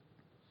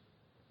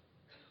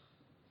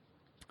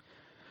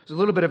It was a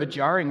little bit of a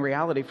jarring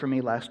reality for me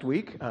last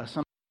week.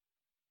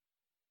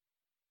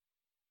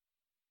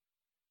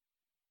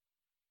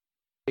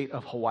 State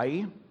of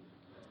Hawaii.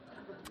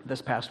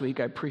 This past week,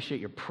 I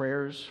appreciate your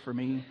prayers for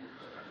me,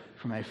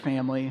 for my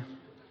family,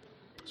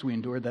 as we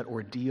endured that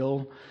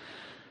ordeal.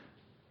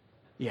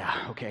 Yeah,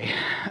 okay.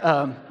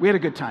 We had a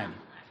good time.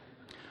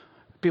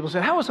 People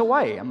said, "How was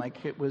Hawaii?" I'm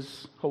like, "It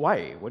was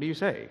Hawaii. What do you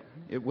say?"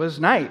 It was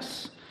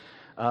nice.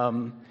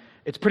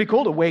 It's pretty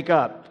cool to wake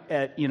up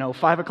at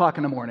 5 o'clock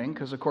in the morning,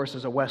 because of course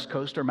as a West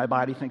Coaster my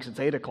body thinks it's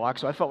 8 o'clock,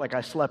 so I felt like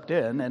I slept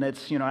in, and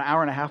it's an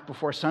hour and a half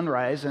before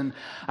sunrise, and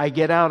I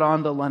get out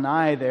on the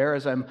lanai there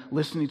as I'm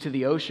listening to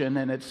the ocean,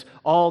 and it's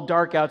all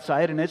dark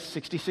outside and it's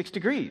 66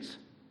 degrees.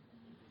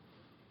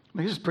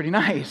 This is pretty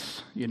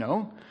nice,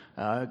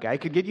 A guy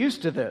could get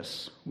used to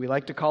this. We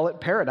like to call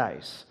it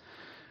paradise.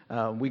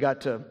 We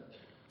got to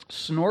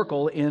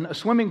snorkel in a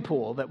swimming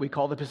pool that we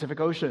call the Pacific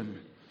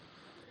Ocean.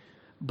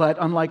 But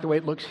unlike the way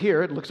it looks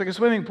here, it looks like a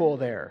swimming pool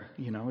there,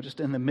 just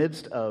in the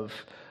midst of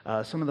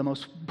some of the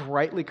most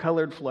brightly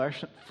colored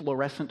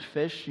fluorescent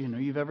fish,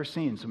 you've ever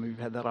seen. Some of you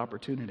have had that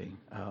opportunity.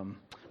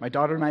 My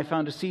daughter and I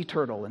found a sea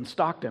turtle and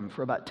stalked him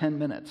for about 10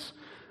 minutes,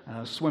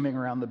 swimming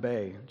around the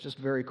bay. Just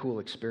very cool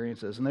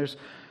experiences. And there's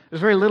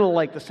very little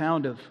like the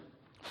sound of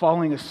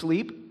falling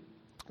asleep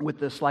with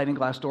the sliding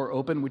glass door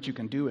open, which you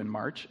can do in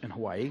March in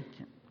Hawaii.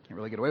 Can't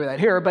really get away with that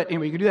here, but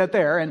anyway, you can do that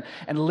there, and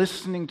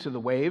listening to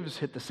the waves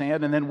hit the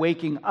sand, and then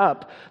waking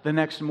up the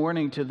next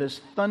morning to this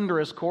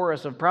thunderous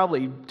chorus of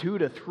probably 200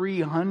 to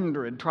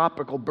 300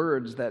 tropical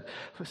birds that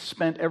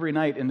spent every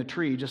night in the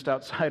tree just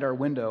outside our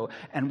window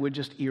and would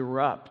just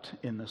erupt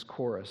in this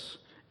chorus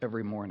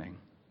every morning.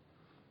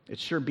 It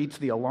sure beats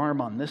the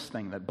alarm on this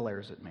thing that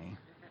blares at me.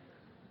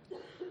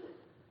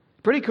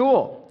 Pretty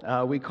cool.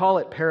 We call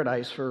it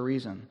paradise for a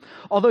reason.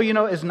 Although,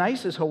 as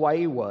nice as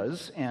Hawaii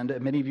was, and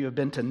many of you have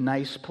been to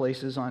nice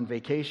places on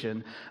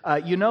vacation,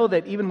 you know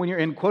that even when you're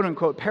in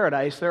quote-unquote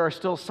paradise, there are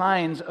still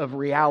signs of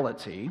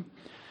reality.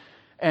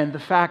 And the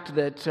fact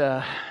that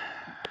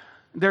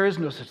there is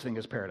no such thing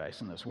as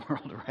paradise in this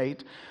world,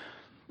 right?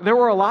 There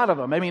were a lot of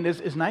them. I mean,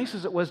 as nice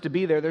as it was to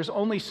be there, there's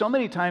only so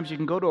many times you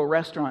can go to a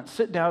restaurant,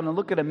 sit down, and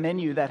look at a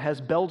menu that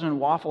has Belgian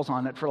waffles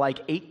on it for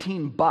like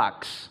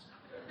 $18.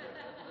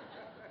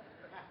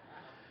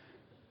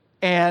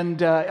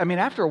 And,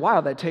 after a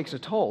while, that takes a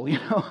toll,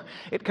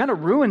 It kind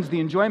of ruins the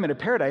enjoyment of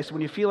paradise when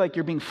you feel like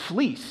you're being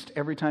fleeced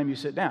every time you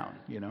sit down,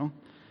 Kind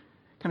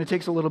of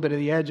takes a little bit of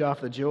the edge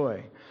off the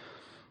joy.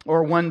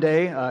 Or one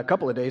day, a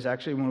couple of days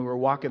actually, when we were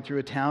walking through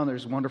a town,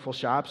 there's wonderful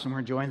shops, and we're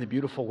enjoying the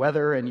beautiful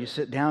weather, and you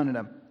sit down in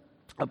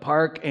a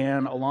park,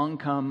 and along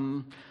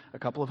come a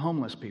couple of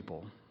homeless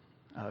people,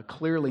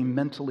 clearly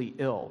mentally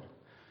ill.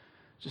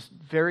 Just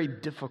very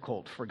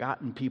difficult,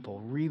 forgotten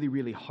people, really,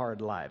 really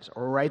hard lives,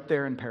 right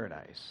there in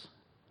paradise.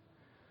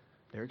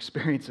 Their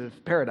experience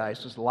of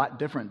paradise was a lot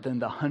different than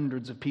the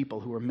hundreds of people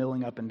who were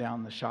milling up and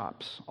down the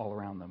shops all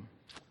around them.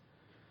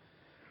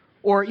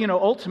 Or,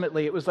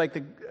 ultimately, it was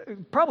like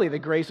probably the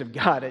grace of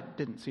God. It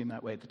didn't seem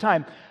that way at the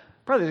time.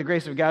 Probably the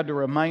grace of God to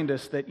remind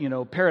us that,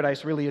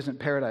 paradise really isn't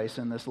paradise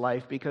in this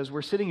life, because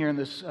we're sitting here in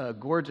this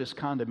gorgeous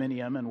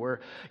condominium, and we're,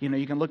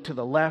 you can look to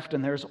the left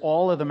and there's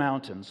all of the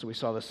mountains. So we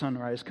saw the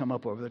sunrise come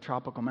up over the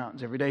tropical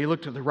mountains every day. You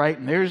look to the right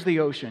and there's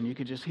the ocean. You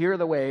could just hear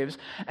the waves.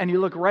 And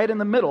you look right in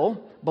the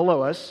middle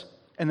below us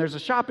and there's a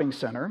shopping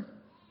center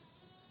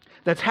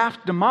that's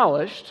half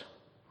demolished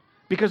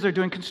because they're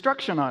doing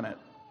construction on it.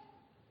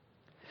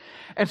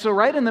 And so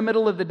right in the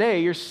middle of the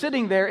day, you're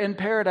sitting there in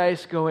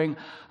paradise going,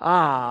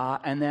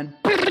 and then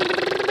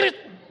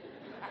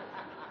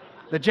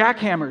the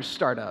jackhammers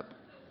start up.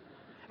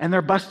 And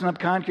they're busting up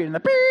concrete, and the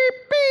beep,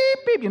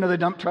 beep, beep, the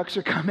dump trucks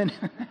are coming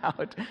in and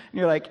out. And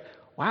you're like,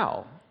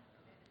 wow,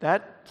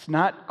 that's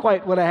not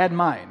quite what I had in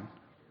mind,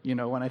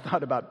 when I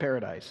thought about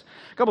paradise.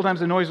 A couple times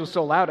the noise was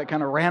so loud, it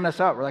kind of ran us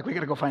out. We're like, we got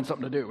to go find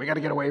something to do. We got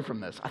to get away from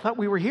this. I thought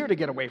we were here to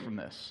get away from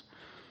this.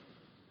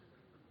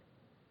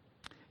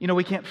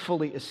 We can't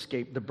fully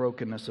escape the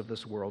brokenness of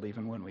this world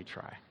even when we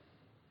try.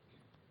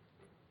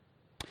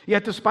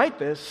 Yet despite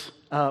this,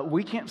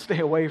 we can't stay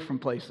away from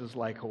places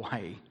like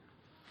Hawaii,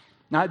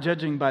 not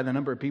judging by the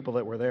number of people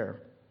that were there.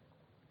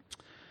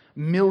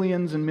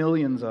 Millions and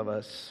millions of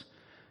us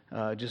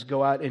just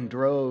go out in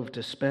drove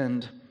to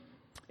spend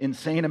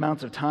insane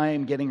amounts of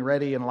time getting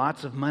ready and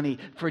lots of money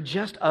for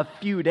just a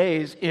few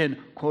days in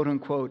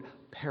quote-unquote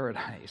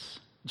paradise.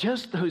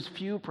 Just those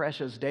few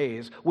precious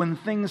days when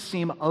things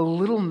seem a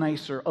little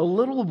nicer, a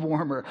little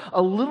warmer,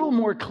 a little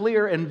more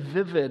clear and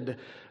vivid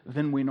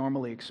than we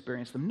normally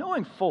experience them,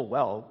 knowing full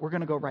well we're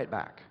going to go right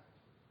back.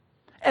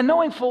 And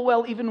knowing full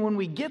well even when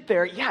we get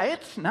there, yeah,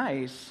 it's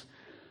nice.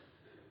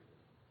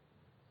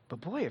 But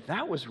boy, if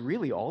that was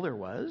really all there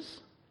was,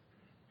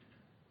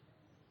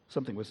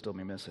 something would still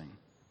be missing.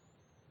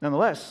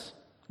 Nonetheless,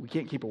 we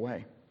can't keep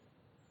away.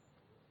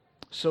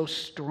 So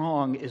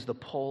strong is the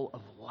pull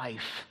of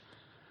life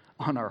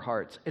on our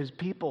hearts. As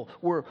people,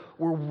 we're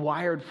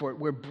wired for it.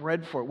 We're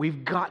bred for it.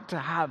 We've got to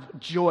have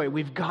joy.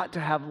 We've got to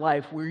have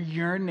life. We're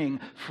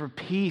yearning for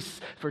peace,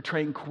 for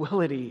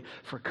tranquility,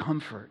 for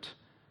comfort.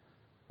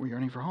 We're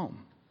yearning for home.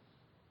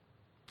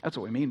 That's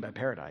what we mean by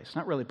paradise.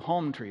 Not really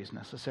palm trees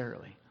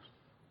necessarily.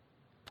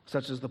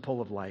 Such is the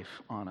pull of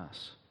life on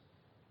us.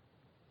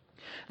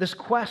 This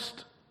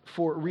quest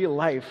for real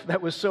life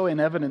that was so in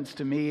evidence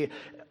to me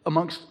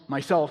amongst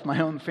myself,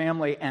 my own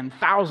family, and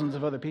thousands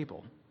of other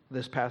people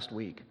this past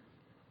week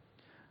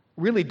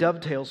really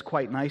dovetails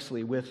quite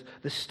nicely with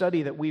the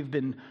study that we've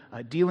been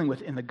dealing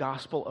with in the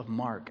Gospel of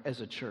Mark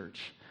as a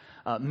church.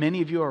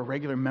 Many of you are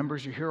regular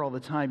members. You're here all the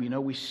time. You know,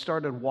 we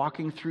started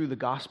walking through the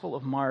Gospel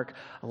of Mark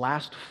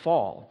last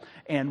fall,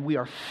 and we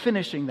are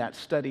finishing that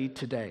study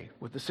today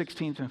with the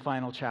 16th and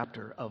final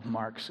chapter of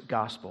Mark's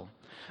Gospel.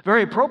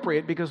 Very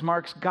appropriate because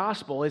Mark's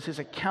Gospel is his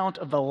account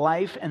of the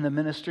life and the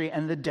ministry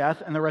and the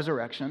death and the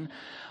resurrection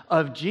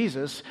of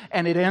Jesus,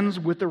 and it ends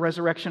with the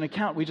resurrection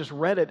account. We just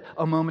read it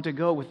a moment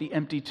ago with the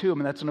empty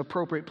tomb, and that's an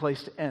appropriate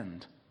place to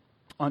end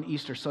on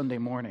Easter Sunday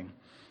morning.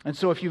 And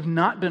so if you've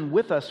not been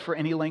with us for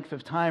any length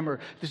of time,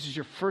 or this is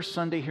your first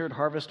Sunday here at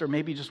Harvest, or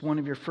maybe just one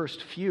of your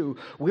first few,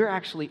 we're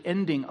actually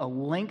ending a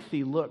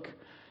lengthy look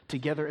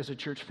together as a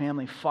church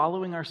family,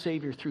 following our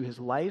Savior through his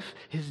life,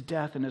 his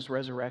death, and his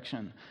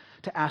resurrection,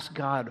 to ask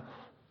God,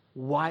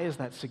 why is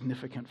that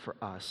significant for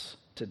us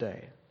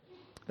today?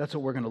 That's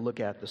what we're going to look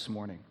at this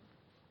morning.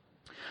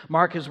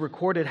 Mark has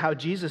recorded how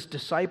Jesus'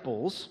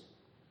 disciples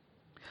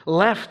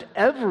left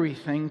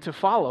everything to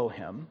follow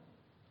him,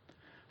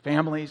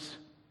 families,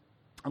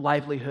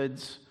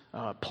 livelihoods,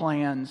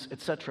 plans,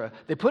 etc.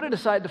 They put it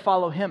aside to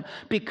follow him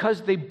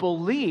because they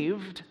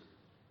believed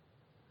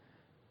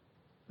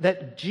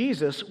that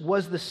Jesus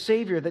was the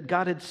Savior that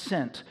God had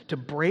sent to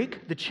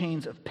break the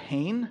chains of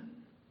pain,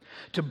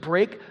 to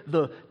break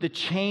the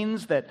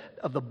chains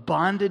of the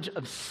bondage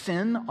of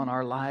sin on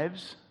our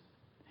lives,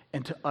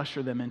 and to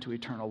usher them into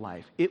eternal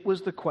life. It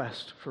was the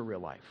quest for real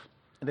life.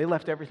 And they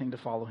left everything to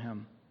follow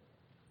him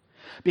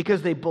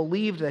because they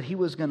believed that he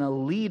was going to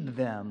lead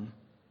them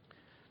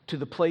to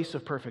the place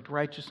of perfect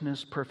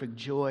righteousness, perfect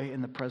joy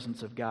in the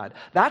presence of God.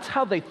 That's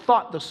how they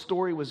thought the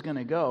story was going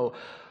to go.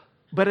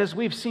 But as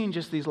we've seen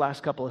just these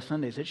last couple of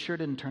Sundays, it sure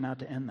didn't turn out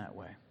to end that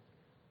way.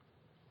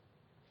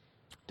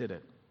 Did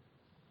it?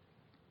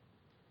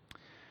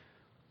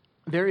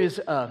 There is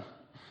a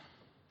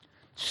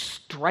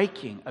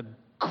striking, a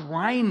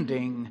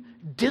grinding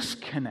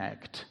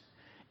disconnect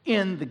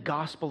in the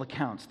gospel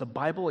accounts, the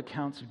Bible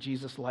accounts of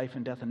Jesus' life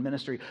and death and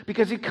ministry,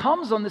 because he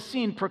comes on the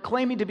scene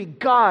proclaiming to be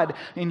God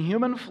in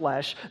human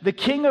flesh, the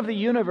King of the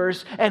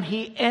universe, and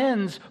he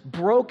ends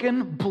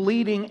broken,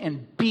 bleeding,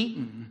 and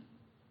beaten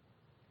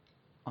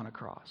on a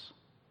cross.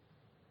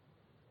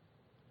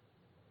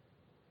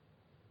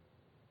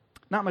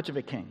 Not much of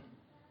a king.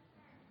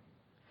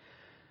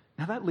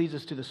 Now that leads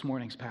us to this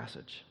morning's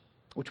passage,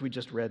 which we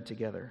just read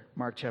together,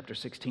 Mark chapter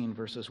 16,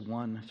 verses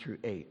 1 through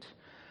 8.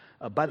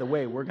 By the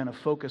way, we're going to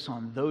focus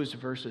on those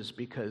verses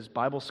because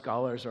Bible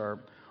scholars are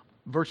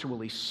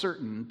virtually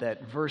certain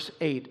that verse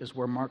 8 is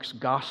where Mark's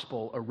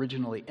gospel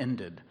originally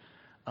ended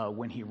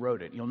when he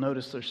wrote it. You'll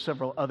notice there's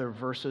several other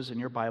verses in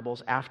your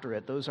Bibles after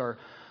it. Those are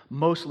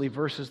mostly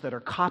verses that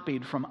are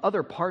copied from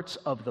other parts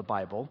of the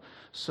Bible.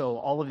 So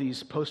all of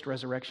these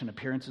post-resurrection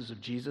appearances of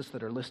Jesus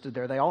that are listed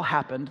there, they all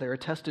happened. They're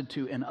attested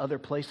to in other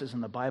places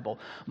in the Bible.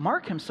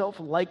 Mark himself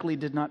likely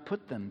did not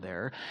put them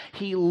there.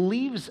 He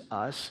leaves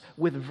us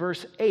with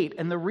verse 8.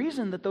 And the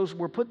reason that those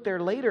were put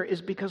there later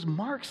is because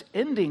Mark's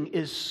ending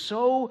is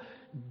so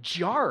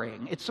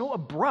jarring. It's so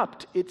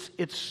abrupt. It's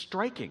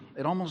striking.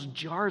 It almost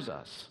jars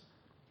us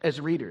as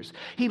readers.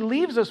 He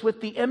leaves us with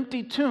the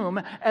empty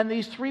tomb and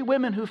these three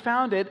women who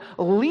found it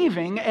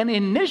leaving, and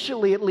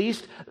initially at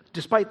least,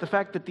 despite the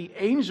fact that the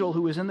angel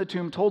who was in the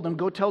tomb told them,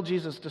 go tell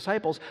Jesus'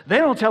 disciples, they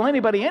don't tell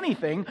anybody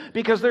anything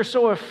because they're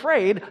so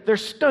afraid they're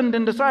stunned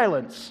into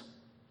silence.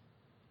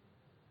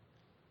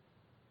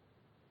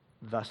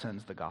 Thus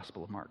ends the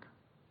Gospel of Mark.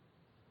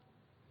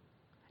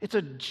 It's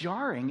a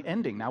jarring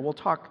ending. Now we'll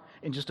talk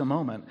in just a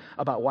moment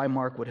about why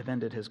Mark would have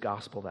ended his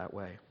gospel that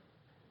way.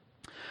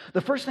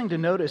 The first thing to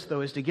notice,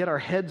 though, is to get our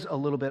heads a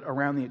little bit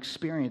around the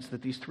experience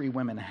that these three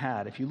women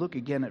had. If you look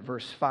again at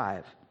verse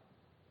 5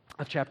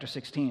 of chapter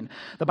 16,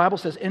 the Bible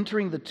says,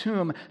 entering the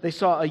tomb, they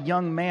saw a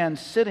young man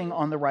sitting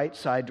on the right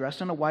side,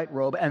 dressed in a white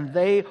robe, and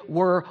they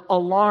were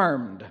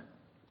alarmed.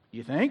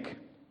 You think?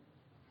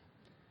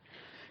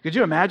 Could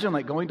you imagine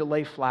going to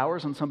lay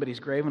flowers on somebody's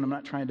grave? And I'm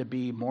not trying to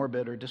be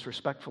morbid or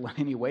disrespectful in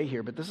any way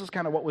here, but this is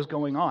kind of what was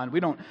going on.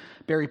 We don't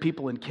bury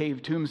people in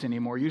cave tombs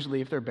anymore.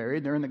 Usually if they're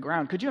buried, they're in the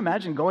ground. Could you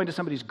imagine going to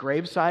somebody's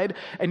graveside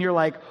and you're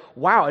like,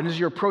 wow, and as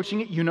you're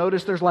approaching it, you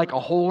notice there's a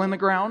hole in the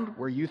ground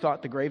where you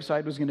thought the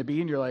graveside was going to be,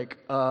 and you're like,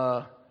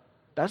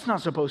 that's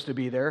not supposed to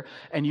be there.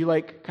 And you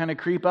kind of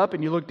creep up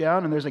and you look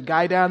down and there's a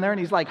guy down there and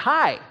he's like,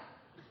 hi.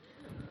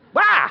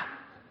 Wah!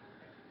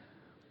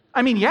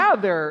 I mean, yeah,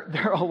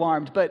 they're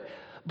alarmed, but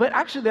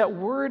actually that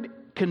word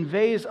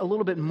conveys a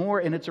little bit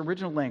more in its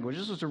original language.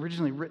 This was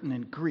originally written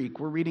in Greek.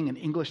 We're reading an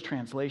English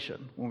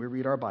translation when we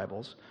read our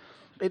Bibles.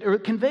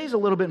 It conveys a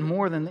little bit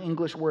more than the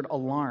English word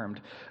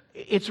alarmed.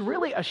 It's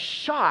really a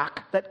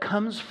shock that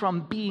comes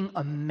from being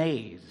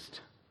amazed.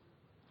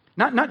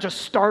 Not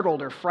just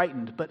startled or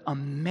frightened, but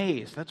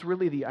amazed. That's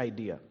really the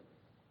idea.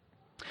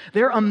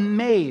 They're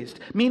amazed,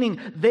 meaning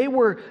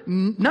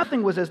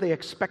nothing was as they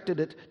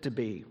expected it to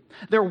be.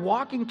 They're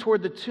walking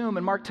toward the tomb,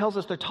 and Mark tells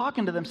us they're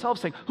talking to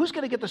themselves, saying, who's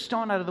going to get the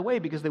stone out of the way?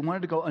 Because they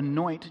wanted to go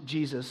anoint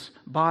Jesus'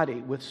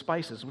 body with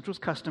spices, which was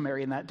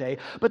customary in that day.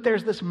 But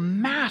there's this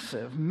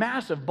massive,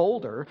 massive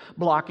boulder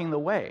blocking the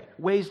way.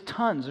 Weighs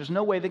tons. There's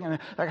no way they're going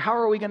to, how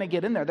are we going to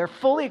get in there? They're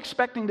fully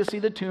expecting to see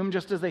the tomb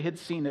just as they had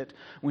seen it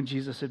when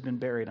Jesus had been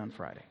buried on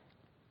Friday.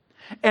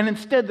 And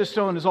instead, the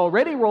stone is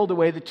already rolled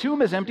away. The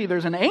tomb is empty.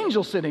 There's an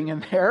angel sitting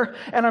in there.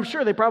 And I'm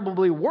sure they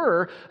probably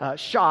were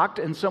shocked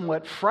and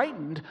somewhat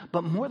frightened.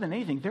 But more than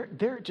anything,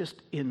 they're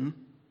just in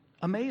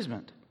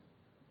amazement.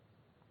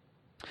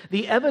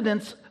 The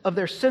evidence of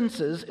their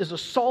senses is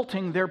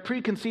assaulting their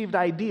preconceived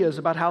ideas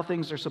about how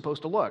things are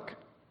supposed to look.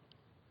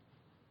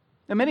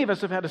 And many of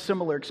us have had a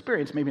similar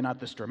experience, maybe not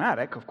this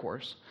dramatic, of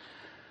course.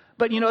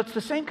 But, it's the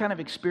same kind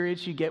of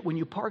experience you get when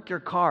you park your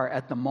car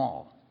at the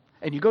mall.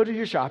 And you go to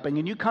your shopping,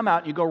 and you come out,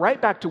 and you go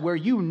right back to where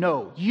you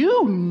know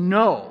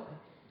you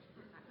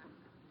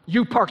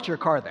parked your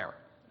car there.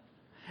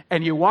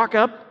 And you walk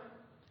up,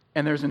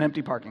 and there's an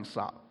empty parking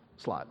slot.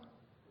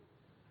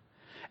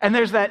 And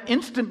there's that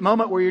instant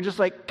moment where you're just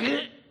like,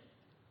 "Gah!"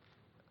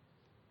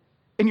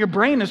 And your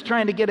brain is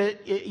trying to get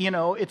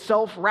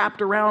itself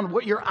wrapped around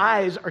what your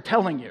eyes are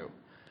telling you.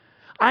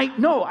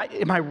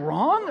 Am I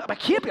wrong? I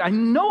can't be. I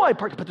know I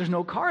parked, but there's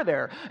no car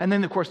there. And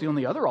then, of course, the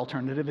only other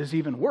alternative is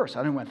even worse.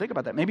 I don't want to think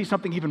about that. Maybe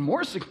something even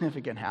more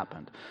significant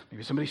happened.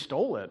 Maybe somebody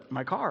stole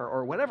my car,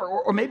 or whatever.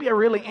 Or maybe I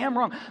really am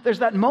wrong. There's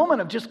that moment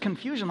of just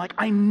confusion. Like,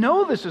 I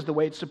know this is the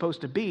way it's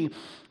supposed to be,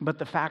 but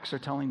the facts are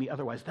telling me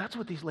otherwise. That's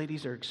what these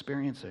ladies are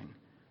experiencing.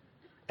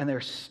 And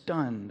they're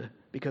stunned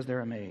because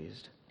they're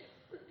amazed.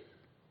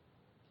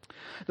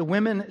 The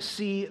women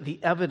see the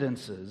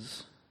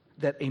evidences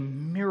that a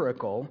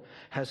miracle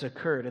has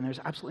occurred. And there's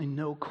absolutely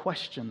no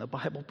question the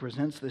Bible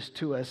presents this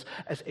to us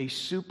as a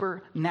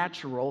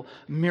supernatural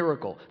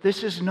miracle.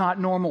 This is not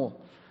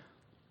normal.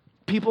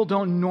 People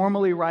don't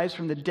normally rise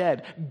from the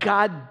dead.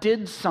 God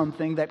did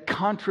something that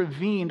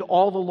contravened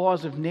all the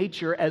laws of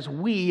nature as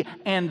we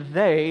and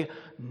they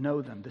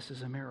know them. This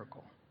is a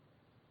miracle.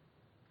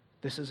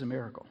 This is a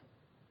miracle.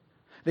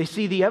 They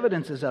see the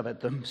evidences of it.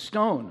 The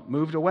stone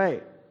moved away.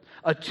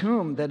 A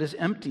tomb that is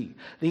empty.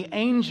 The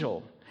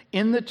angel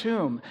in the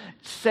tomb,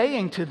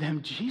 saying to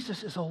them,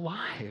 Jesus is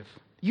alive.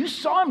 You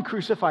saw him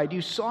crucified.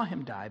 You saw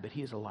him die, but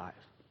he is alive.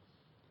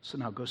 So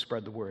now go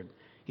spread the word.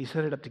 He's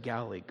headed up to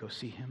Galilee. Go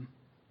see him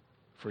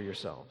for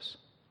yourselves.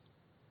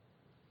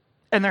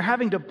 And they're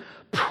having to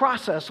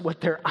process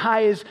what their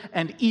eyes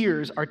and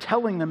ears are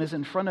telling them is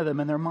in front of them,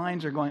 and their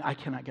minds are going, I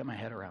cannot get my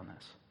head around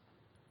this.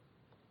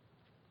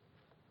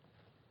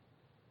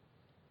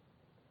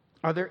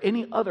 Are there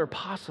any other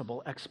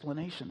possible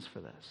explanations for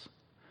this?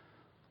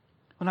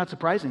 Well, not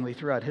surprisingly,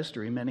 throughout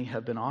history, many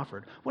have been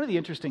offered. One of the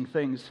interesting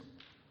things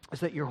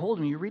is that you're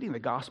reading the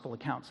gospel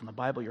accounts in the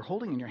Bible, you're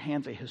holding in your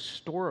hands a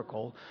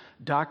historical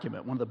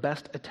document, one of the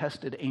best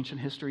attested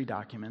ancient history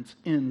documents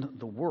in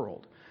the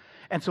world.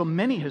 And so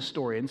many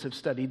historians have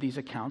studied these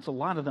accounts. A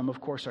lot of them,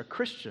 of course, are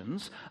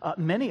Christians.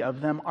 Many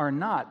of them are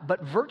not.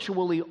 But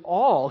virtually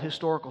all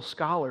historical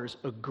scholars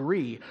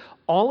agree.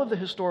 All of the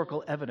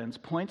historical evidence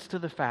points to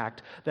the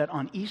fact that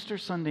on Easter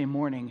Sunday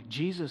morning,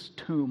 Jesus'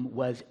 tomb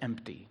was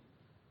empty.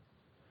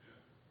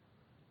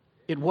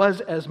 It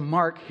was as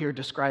Mark here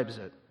describes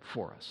it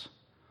for us.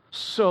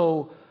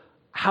 So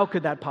how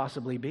could that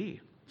possibly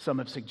be? Some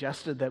have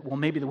suggested that, well,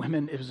 maybe the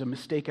women, it was a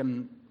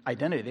mistaken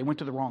identity. They went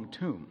to the wrong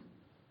tomb,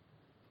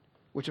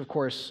 which, of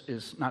course,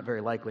 is not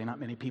very likely.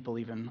 Not many people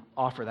even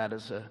offer that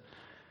as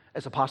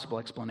a possible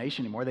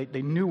explanation anymore.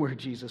 They knew where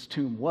Jesus'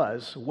 tomb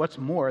was. What's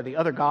more, the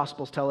other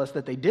Gospels tell us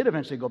that they did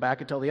eventually go back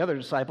and tell the other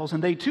disciples,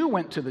 and they too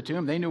went to the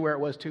tomb. They knew where it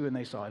was too, and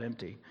they saw it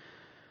empty.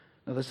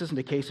 No, this isn't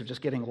a case of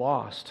just getting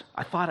lost.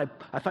 I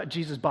thought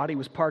Jesus' body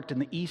was parked in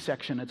the E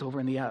section. It's over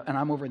in the F, and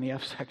I'm over in the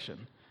F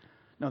section.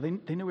 No,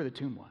 they knew where the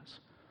tomb was.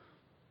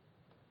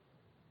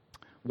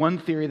 One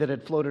theory that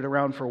had floated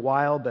around for a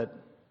while, but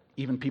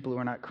even people who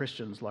are not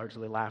Christians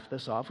largely laughed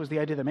this off, was the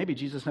idea that maybe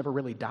Jesus never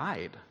really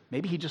died.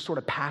 Maybe he just sort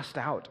of passed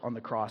out on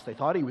the cross. They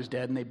thought he was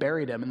dead, and they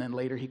buried him, and then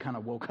later he kind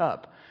of woke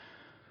up.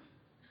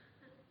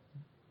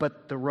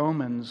 But the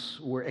Romans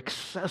were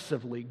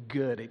excessively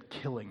good at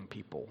killing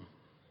people.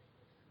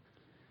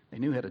 They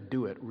knew how to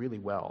do it really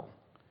well.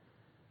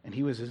 And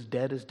he was as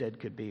dead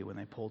could be when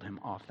they pulled him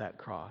off that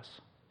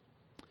cross.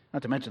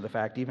 Not to mention the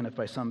fact, even if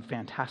by some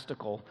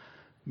fantastical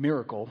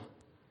miracle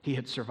he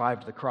had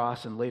survived the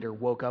cross and later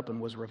woke up and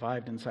was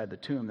revived inside the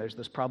tomb, there's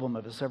this problem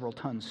of a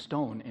several-ton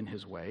stone in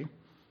his way.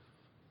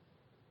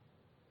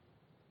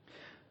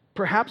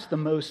 Perhaps the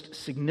most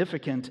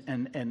significant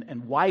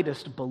and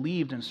widest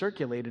believed and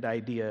circulated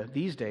idea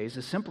these days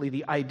is simply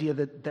the idea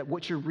that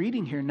what you're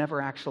reading here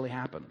never actually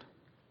happened.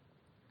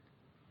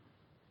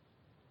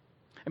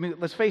 I mean,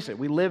 let's face it,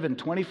 we live in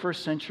 21st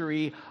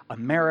century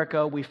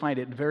America. We find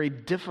it very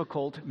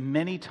difficult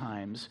many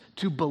times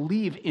to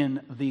believe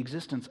in the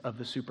existence of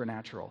the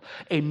supernatural.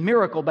 A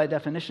miracle, by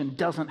definition,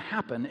 doesn't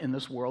happen in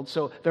this world,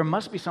 so there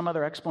must be some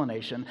other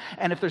explanation.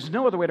 And if there's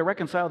no other way to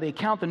reconcile the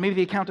account, then maybe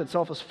the account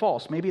itself is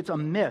false. Maybe it's a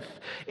myth.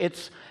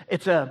 It's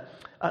a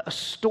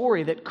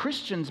story that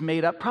Christians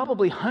made up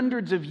probably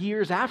hundreds of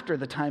years after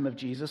the time of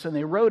Jesus, and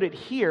they wrote it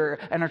here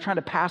and are trying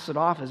to pass it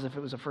off as if it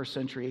was a first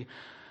century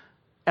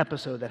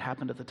episode that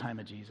happened at the time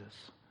of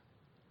Jesus.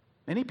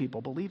 Many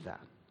people believe that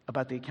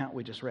about the account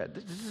we just read.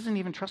 This isn't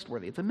even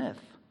trustworthy. It's a myth.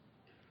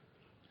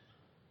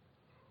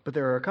 But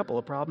there are a couple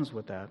of problems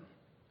with that.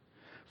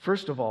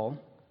 First of all,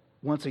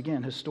 once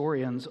again,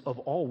 historians of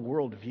all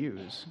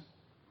worldviews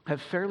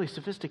have fairly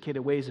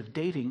sophisticated ways of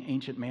dating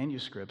ancient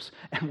manuscripts,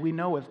 and we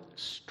know with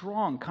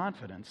strong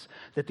confidence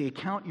that the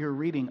account you're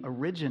reading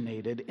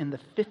originated in the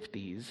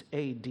 50s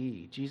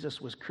AD.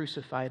 Jesus was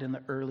crucified in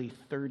the early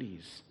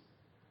 30s.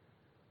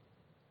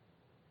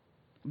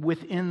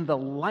 Within the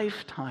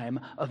lifetime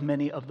of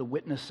many of the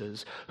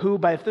witnesses, who,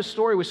 if this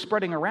story was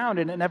spreading around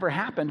and it never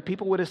happened,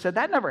 people would have said,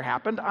 that never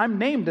happened. I'm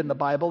named in the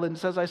Bible and it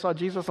says I saw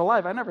Jesus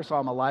alive. I never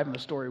saw him alive, and the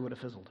story would have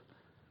fizzled.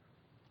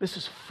 This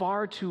is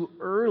far too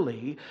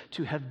early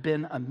to have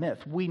been a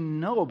myth. We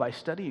know by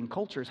studying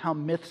cultures how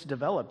myths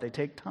develop. They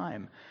take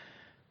time.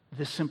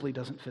 This simply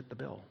doesn't fit the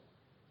bill.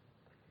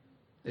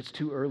 It's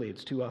too early.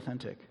 It's too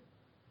authentic.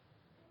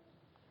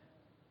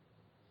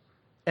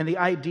 And the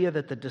idea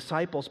that the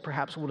disciples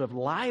perhaps would have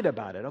lied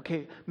about it.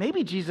 Okay,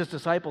 maybe Jesus'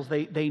 disciples,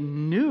 they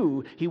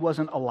knew he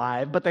wasn't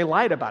alive, but they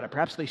lied about it.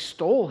 Perhaps they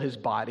stole his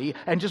body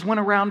and just went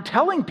around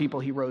telling people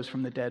he rose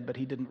from the dead, but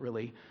he didn't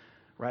really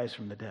rise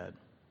from the dead.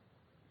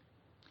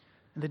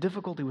 And the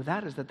difficulty with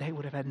that is that they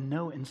would have had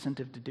no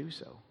incentive to do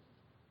so.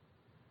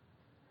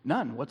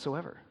 None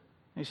whatsoever.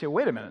 And you say,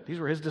 wait a minute, these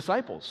were his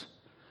disciples.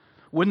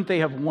 Wouldn't they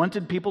have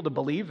wanted people to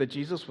believe that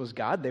Jesus was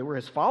God? They were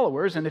his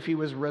followers, and if he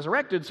was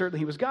resurrected, certainly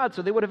he was God,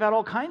 so they would have had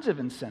all kinds of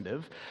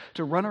incentive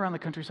to run around the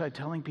countryside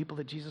telling people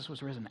that Jesus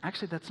was risen.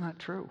 Actually, that's not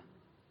true.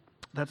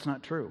 That's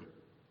not true.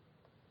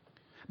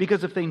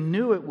 Because if they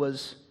knew it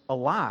was a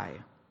lie,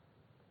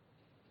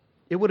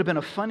 it would have been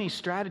a funny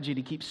strategy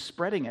to keep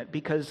spreading it,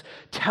 because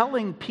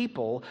telling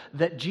people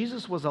that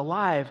Jesus was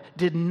alive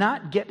did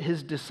not get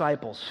his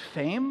disciples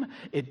fame,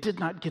 it did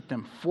not get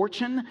them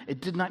fortune,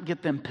 it did not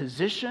get them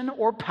position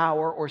or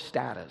power or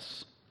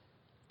status.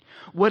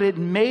 What it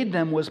made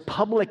them was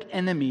public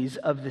enemies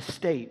of the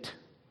state.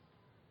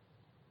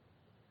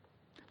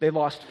 They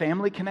lost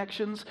family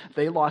connections,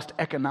 they lost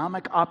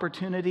economic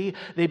opportunity,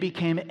 they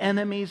became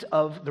enemies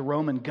of the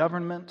Roman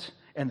government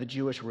and the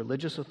Jewish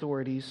religious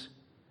authorities.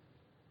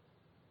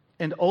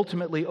 And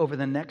ultimately, over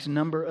the next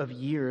number of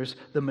years,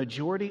 the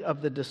majority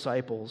of the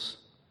disciples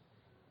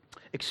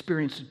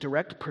experienced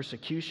direct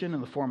persecution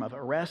in the form of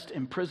arrest,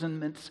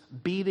 imprisonments,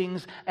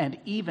 beatings, and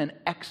even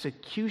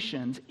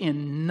executions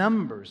in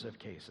numbers of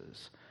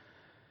cases,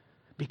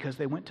 because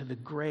they went to the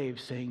grave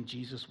saying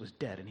Jesus was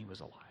dead and he was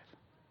alive.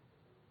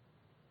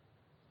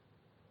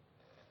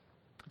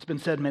 It's been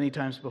said many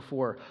times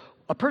before,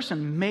 a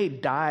person may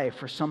die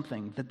for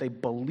something that they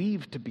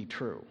believe to be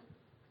true.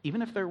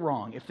 Even if they're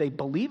wrong, if they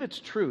believe it's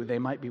true, they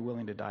might be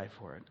willing to die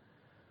for it.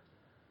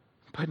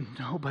 But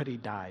nobody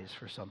dies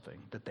for something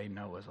that they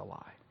know is a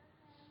lie.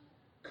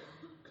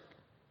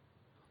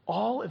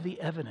 All of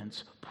the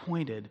evidence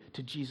pointed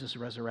to Jesus'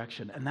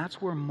 resurrection, and that's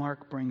where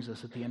Mark brings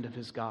us at the end of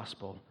his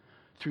gospel,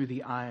 through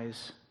the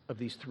eyes of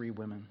these three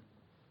women.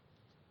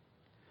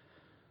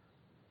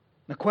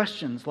 Now,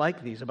 questions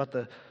like these about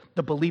the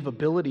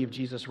believability of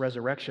Jesus'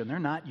 resurrection, they're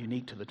not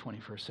unique to the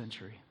 21st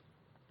century.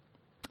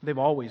 They've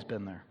always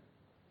been there.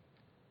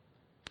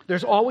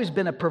 There's always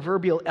been a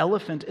proverbial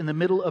elephant in the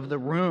middle of the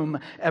room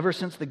ever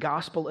since the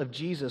gospel of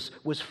Jesus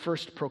was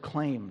first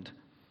proclaimed.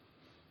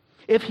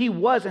 If he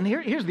was, and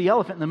here's the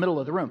elephant in the middle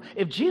of the room,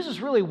 if Jesus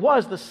really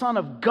was the Son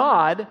of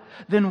God,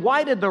 then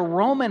why did the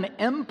Roman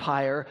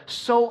Empire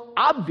so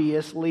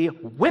obviously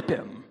whip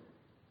him?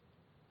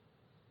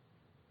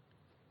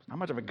 Not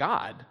much of a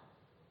God.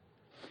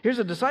 Here's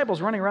the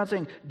disciples running around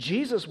saying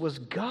Jesus was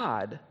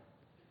God,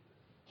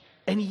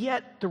 and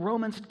yet the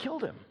Romans had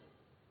killed him.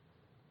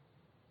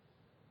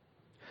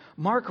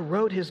 Mark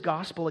wrote his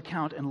gospel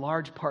account in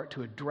large part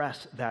to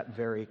address that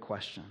very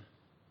question.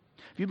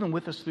 If you've been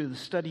with us through the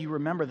study, you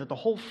remember that the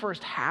whole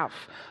first half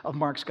of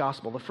Mark's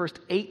gospel, the first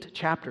 8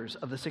 chapters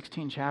of the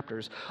 16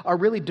 chapters, are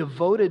really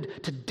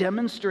devoted to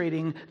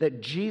demonstrating that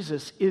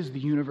Jesus is the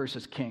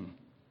universe's king.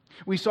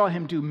 We saw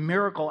him do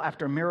miracle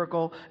after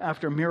miracle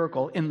after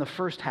miracle in the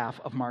first half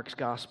of Mark's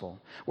gospel,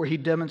 where he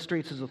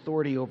demonstrates his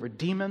authority over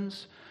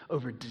demons,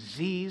 over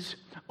disease,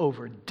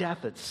 over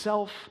death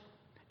itself,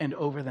 and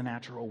over the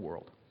natural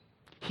world.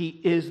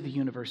 He is the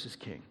universe's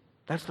king.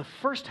 That's the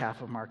first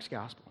half of Mark's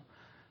gospel.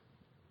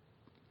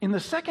 In the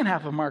second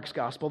half of Mark's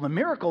gospel, the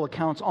miracle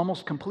accounts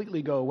almost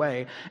completely go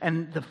away,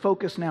 and the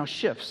focus now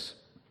shifts.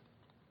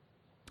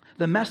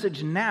 The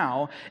message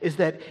now is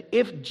that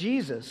if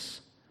Jesus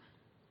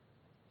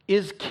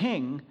is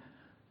king,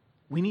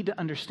 we need to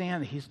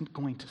understand that he's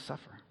going to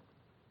suffer.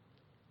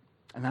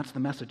 And that's the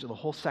message of the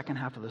whole second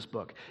half of this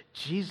book.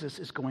 Jesus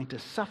is going to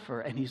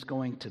suffer and he's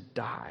going to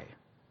die.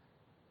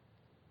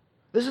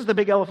 This is the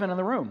big elephant in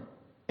the room.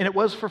 And it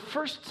was for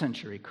first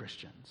century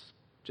Christians,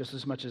 just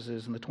as much as it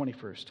is in the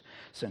 21st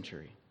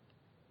century.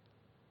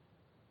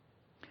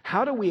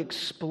 How do we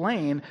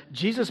explain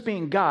Jesus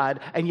being God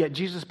and yet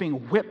Jesus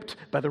being whipped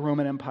by the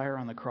Roman Empire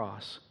on the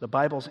cross? The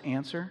Bible's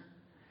answer: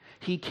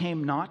 he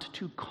came not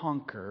to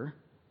conquer,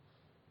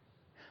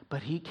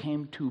 but he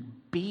came to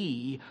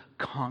be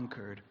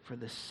conquered for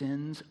the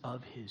sins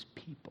of his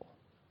people.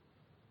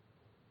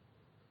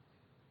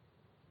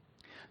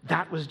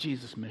 That was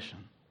Jesus'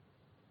 mission.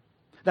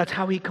 That's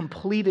how he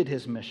completed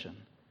his mission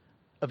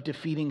of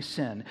defeating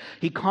sin.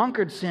 He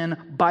conquered sin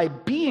by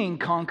being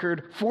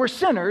conquered for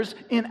sinners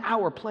in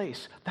our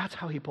place. That's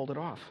how he pulled it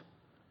off.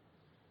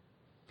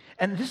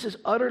 And this is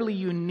utterly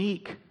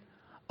unique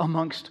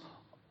amongst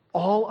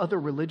all other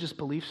religious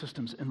belief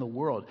systems in the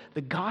world.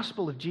 The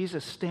gospel of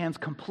Jesus stands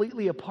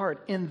completely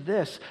apart in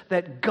this,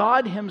 that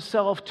God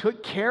himself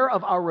took care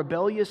of our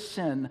rebellious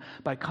sin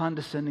by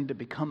condescending to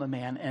become a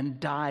man and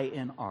die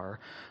in our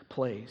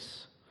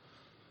place.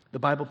 The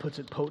Bible puts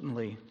it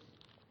potently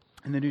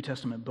in the New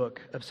Testament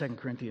book of 2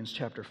 Corinthians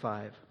chapter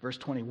 5, verse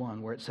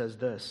 21, where it says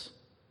this: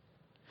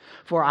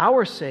 "For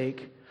our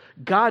sake,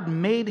 God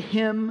made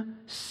him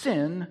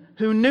sin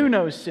who knew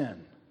no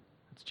sin."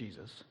 That's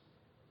Jesus.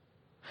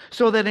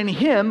 "So that in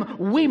him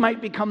we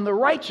might become the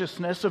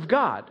righteousness of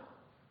God."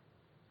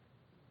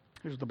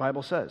 Here's what the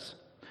Bible says.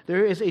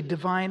 There is a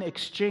divine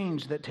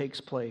exchange that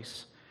takes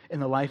place in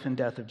the life and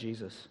death of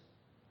Jesus.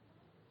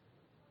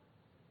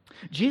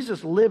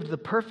 Jesus lived the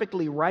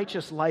perfectly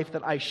righteous life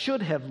that I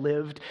should have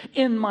lived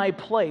in my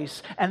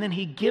place, and then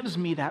he gives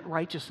me that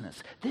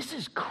righteousness. This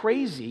is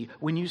crazy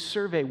when you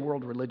survey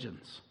world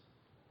religions.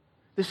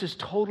 This is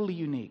totally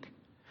unique.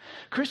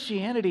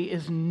 Christianity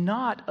is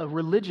not a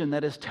religion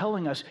that is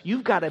telling us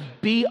you've got to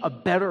be a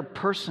better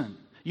person.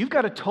 You've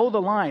got to toe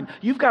the line.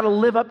 You've got to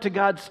live up to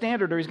God's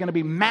standard or he's going to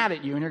be mad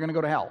at you and you're going to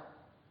go to hell.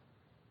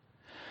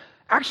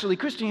 Actually,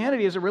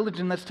 Christianity is a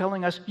religion that's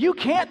telling us you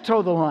can't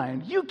toe the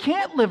line. You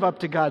can't live up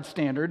to God's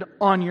standard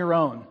on your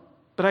own.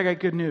 But I got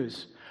good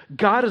news.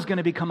 God is going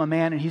to become a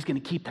man and he's going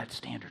to keep that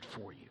standard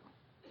for you.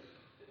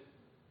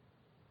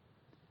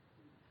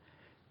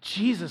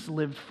 Jesus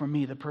lived for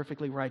me the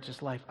perfectly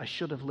righteous life I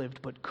should have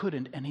lived but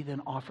couldn't, and he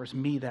then offers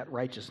me that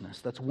righteousness.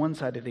 That's one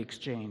side of the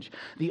exchange.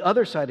 The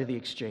other side of the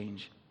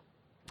exchange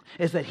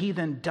is that he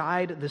then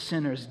died the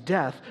sinner's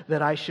death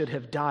that I should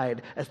have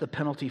died as the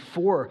penalty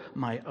for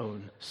my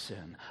own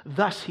sin.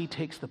 Thus, he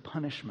takes the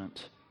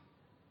punishment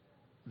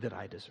that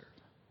I deserve.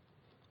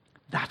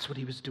 That's what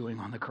he was doing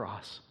on the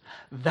cross.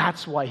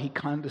 That's why he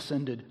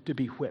condescended to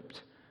be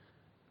whipped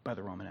by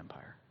the Roman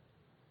Empire.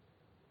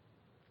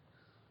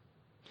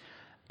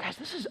 Guys,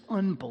 this is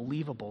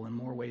unbelievable in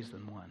more ways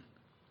than one.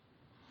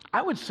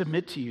 I would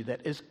submit to you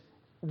that as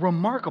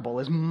remarkable,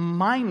 as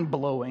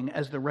mind-blowing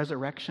as the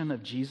resurrection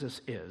of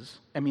Jesus is,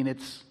 I mean,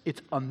 it's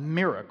a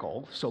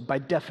miracle, so by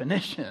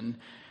definition,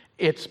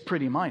 it's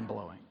pretty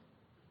mind-blowing.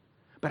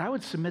 But I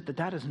would submit that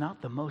that is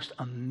not the most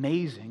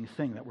amazing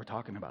thing that we're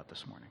talking about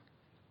this morning.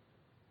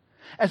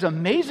 As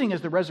amazing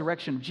as the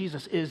resurrection of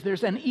Jesus is,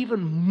 there's an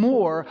even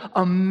more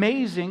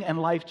amazing and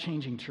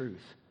life-changing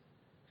truth.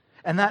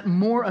 And that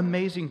more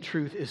amazing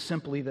truth is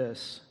simply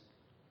this: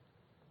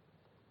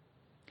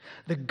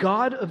 the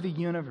God of the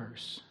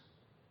universe,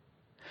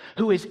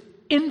 who is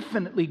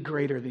infinitely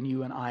greater than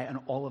you and I and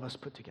all of us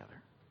put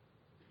together,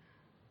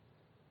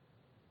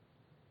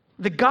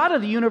 the God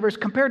of the universe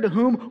compared to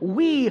whom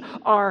we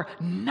are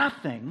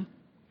nothing,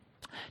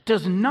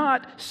 does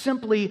not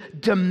simply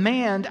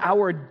demand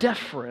our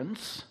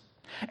deference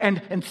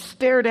and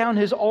stare down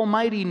his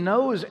almighty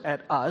nose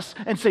at us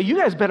and say, you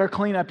guys better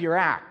clean up your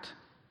act.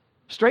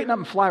 Straighten up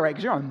and fly right,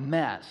 because you're a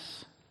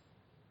mess.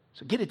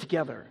 So get it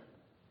together.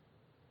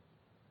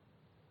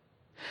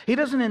 He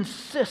doesn't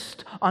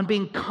insist on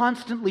being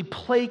constantly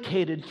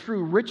placated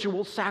through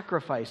ritual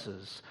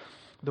sacrifices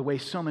the way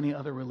so many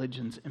other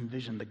religions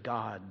envision the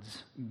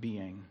gods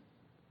being.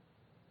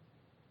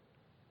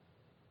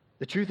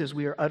 The truth is,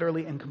 we are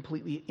utterly and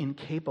completely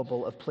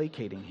incapable of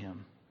placating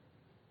him.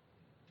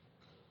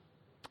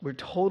 We're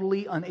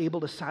totally unable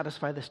to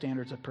satisfy the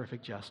standards of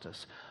perfect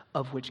justice,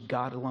 of which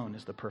God alone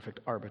is the perfect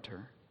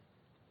arbiter.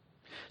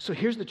 So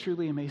here's the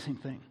truly amazing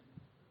thing.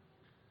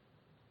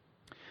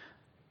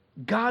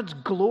 God's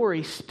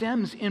glory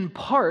stems in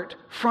part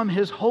from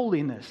his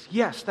holiness.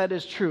 Yes, that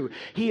is true.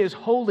 He is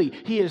holy,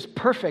 he is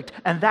perfect,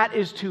 and that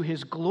is to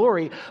his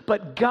glory.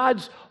 But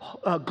God's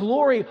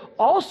glory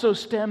also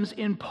stems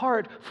in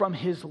part from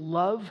his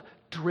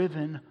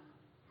love-driven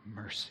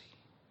mercy.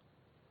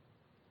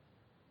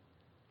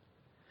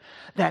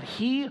 That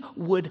he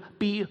would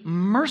be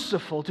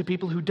merciful to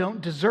people who don't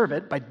deserve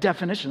it. By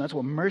definition, that's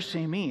what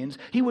mercy means.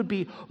 He would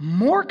be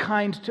more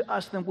kind to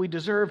us than we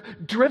deserve,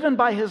 driven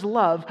by his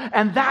love,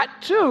 and that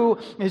too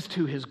is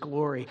to his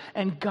glory.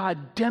 And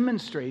God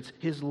demonstrates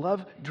his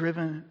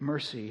love-driven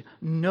mercy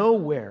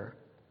nowhere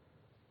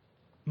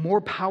more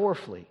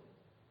powerfully,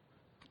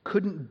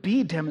 couldn't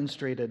be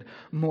demonstrated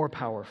more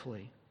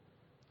powerfully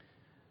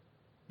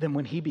than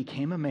when he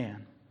became a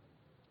man,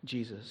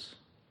 Jesus,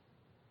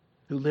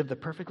 who lived the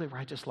perfectly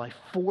righteous life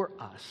for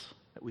us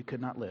that we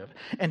could not live,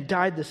 and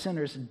died the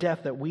sinner's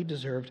death that we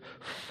deserved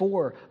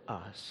for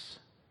us.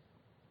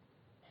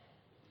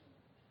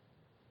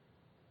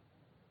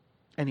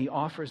 And he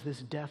offers this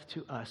death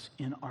to us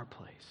in our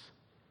place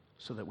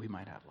so that we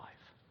might have life.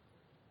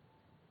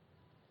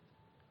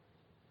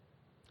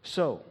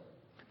 So,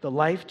 the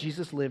life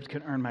Jesus lived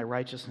can earn my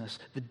righteousness.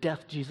 The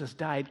death Jesus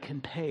died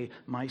can pay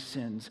my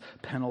sin's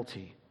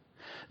penalty.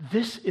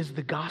 This is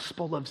the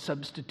gospel of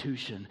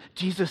substitution.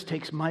 Jesus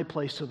takes my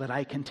place so that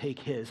I can take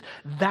his.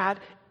 That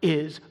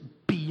is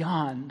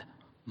beyond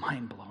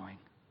mind-blowing.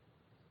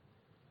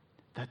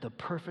 That the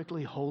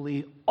perfectly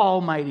holy,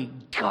 almighty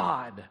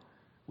God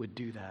would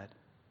do that.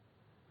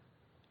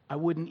 I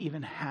wouldn't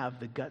even have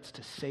the guts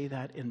to say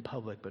that in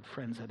public, but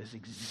friends, that is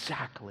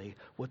exactly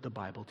what the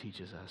Bible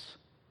teaches us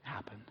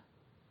happened.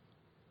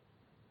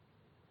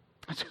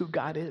 That's who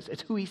God is.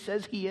 It's who he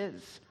says he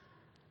is.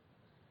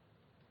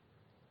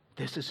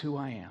 This is who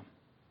I am.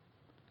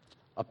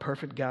 A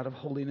perfect God of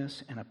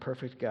holiness and a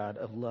perfect God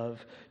of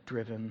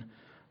love-driven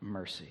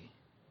mercy.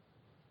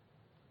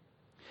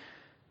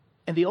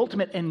 And the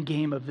ultimate end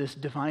game of this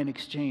divine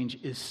exchange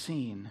is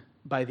seen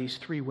by these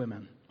three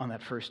women on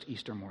that first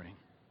Easter morning.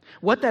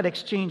 What that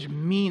exchange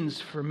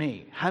means for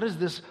me, how does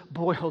this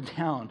boil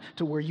down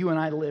to where you and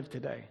I live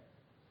today?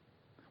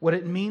 What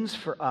it means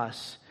for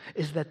us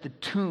is that the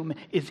tomb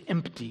is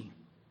empty.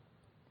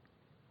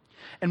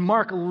 And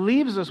Mark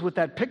leaves us with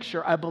that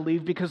picture, I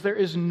believe, because there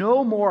is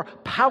no more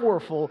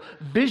powerful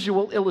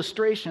visual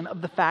illustration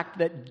of the fact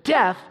that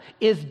death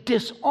is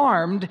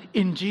disarmed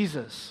in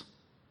Jesus.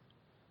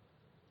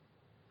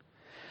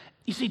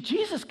 You see,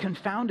 Jesus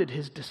confounded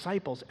his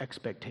disciples'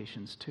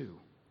 expectations too.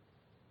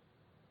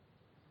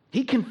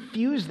 He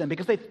confused them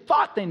because they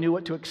thought they knew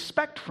what to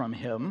expect from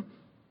him,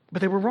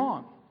 but they were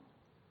wrong.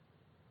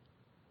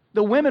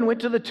 The women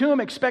went to the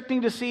tomb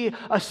expecting to see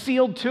a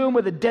sealed tomb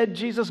with a dead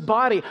Jesus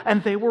body,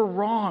 and they were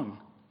wrong.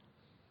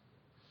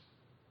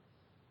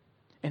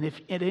 And if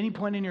at any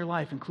point in your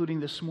life, including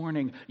this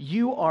morning,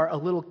 you are a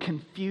little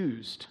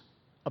confused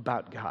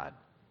about God,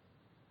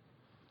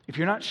 if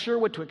you're not sure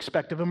what to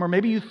expect of him, or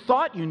maybe you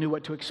thought you knew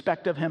what to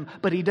expect of him,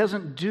 but he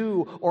doesn't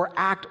do or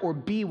act or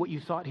be what you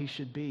thought he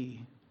should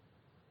be,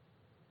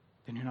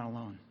 then you're not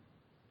alone.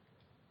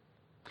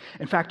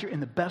 In fact, you're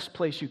in the best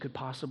place you could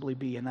possibly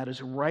be, and that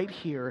is right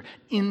here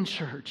in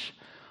church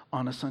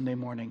on a Sunday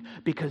morning,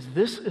 because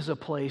this is a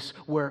place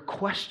where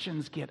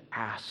questions get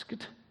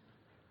asked,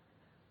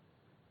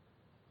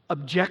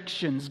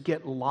 objections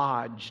get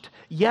lodged,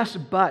 yes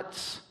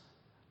buts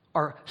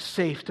are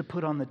safe to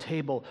put on the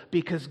table,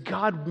 because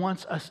God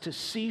wants us to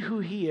see who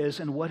he is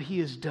and what he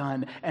has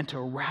done, and to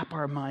wrap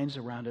our minds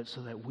around it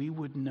so that we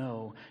would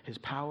know his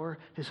power,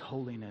 his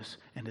holiness,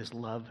 and his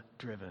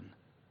love-driven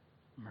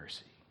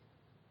mercy.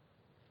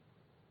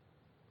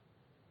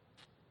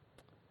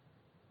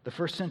 The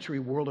first century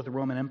world of the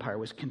Roman Empire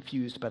was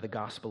confused by the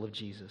gospel of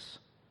Jesus.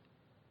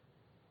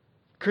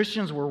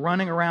 Christians were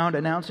running around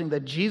announcing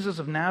that Jesus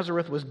of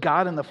Nazareth was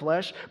God in the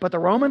flesh, but the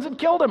Romans had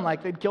killed him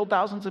like they'd killed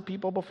thousands of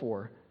people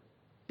before.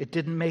 It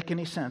didn't make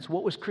any sense.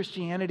 What was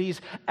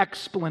Christianity's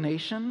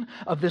explanation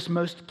of this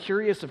most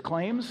curious of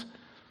claims?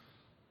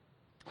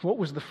 What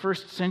was the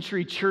first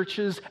century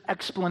church's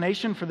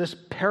explanation for this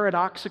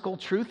paradoxical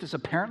truth, this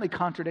apparently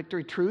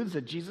contradictory truths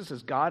that Jesus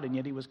is God and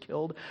yet he was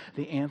killed?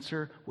 The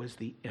answer was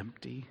the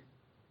empty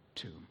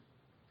tomb.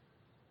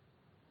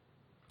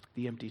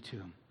 The empty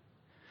tomb.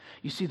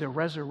 You see, the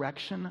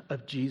resurrection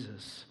of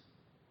Jesus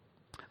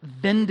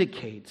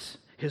vindicates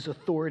his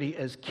authority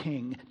as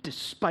king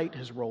despite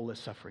his role as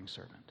suffering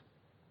servant.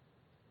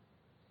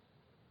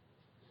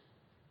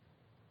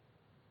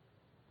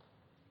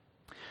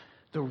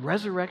 The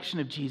resurrection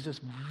of Jesus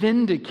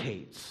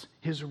vindicates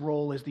his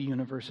role as the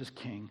universe's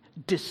king,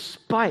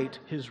 despite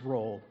his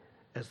role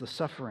as the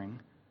suffering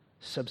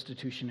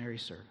substitutionary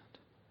servant.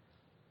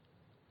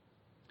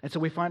 And so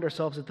we find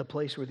ourselves at the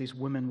place where these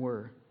women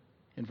were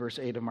in verse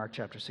 8 of Mark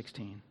chapter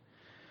 16.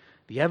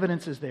 The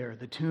evidence is there.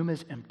 The tomb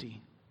is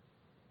empty.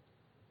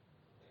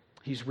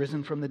 He's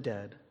risen from the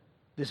dead.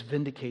 This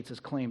vindicates his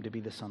claim to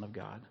be the Son of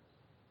God.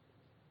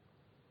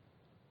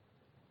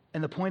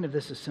 And the point of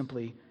this is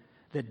simply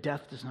that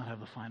death does not have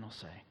the final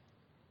say.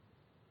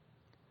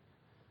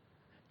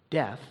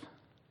 Death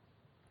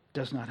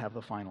does not have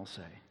the final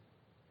say.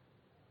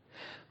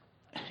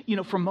 You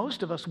know, for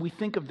most of us, we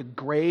think of the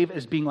grave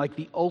as being like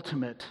the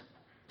ultimate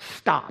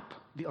stop,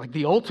 like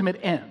the ultimate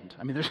end.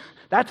 I mean,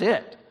 that's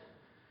it.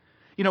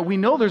 You know, we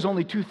know there's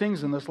only two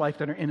things in this life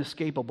that are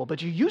inescapable,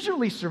 but you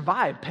usually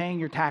survive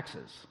paying your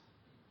taxes.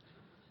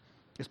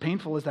 As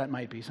painful as that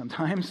might be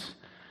sometimes,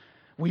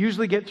 we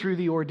usually get through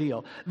the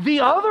ordeal. The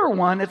other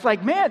one, it's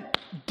like, man,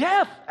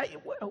 death,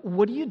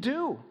 what do you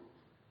do?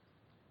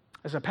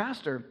 As a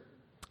pastor,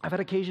 I've had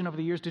occasion over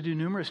the years to do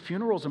numerous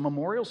funerals and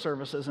memorial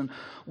services, and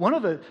one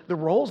of the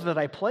roles that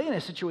I play in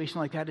a situation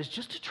like that is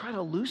just to try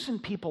to loosen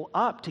people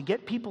up, to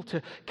get people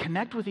to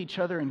connect with each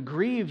other and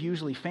grieve,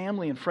 usually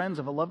family and friends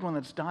of a loved one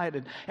that's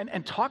died,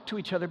 and talk to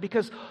each other,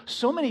 because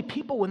so many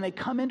people, when they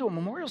come into a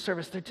memorial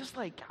service, they're just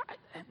like,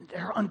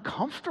 they're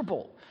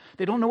uncomfortable.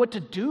 They don't know what to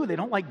do. They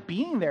don't like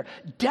being there.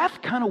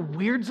 Death kind of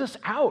weirds us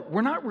out.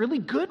 We're not really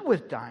good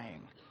with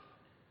dying.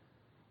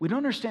 We don't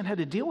understand how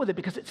to deal with it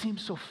because it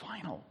seems so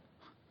final.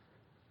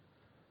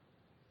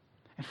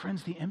 And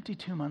friends, the empty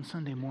tomb on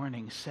Sunday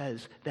morning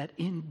says that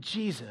in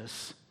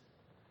Jesus,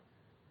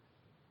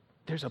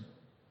 there's a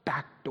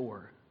back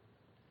door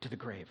to the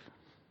grave.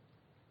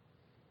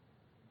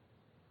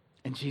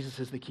 And Jesus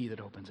is the key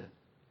that opens it.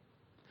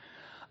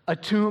 A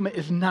tomb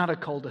is not a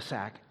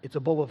cul-de-sac, it's a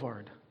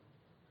boulevard.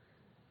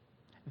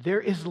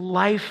 There is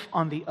life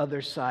on the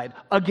other side.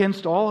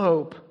 Against all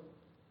hope,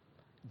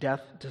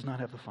 death does not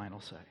have the final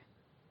say.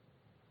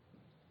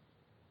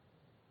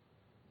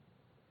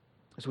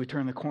 As we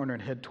turn the corner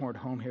and head toward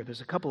home here,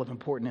 there's a couple of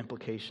important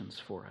implications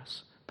for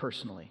us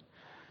personally.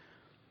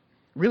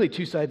 Really,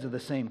 two sides of the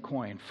same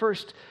coin.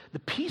 First, the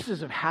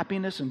pieces of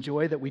happiness and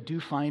joy that we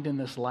do find in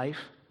this life,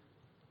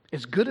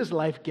 as good as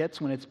life gets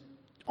when it's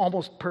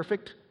almost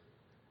perfect,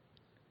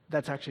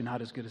 that's actually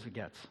not as good as it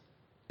gets.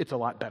 It's a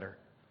lot better.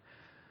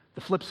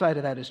 The flip side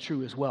of that is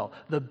true as well.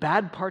 The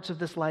bad parts of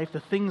this life, the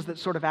things that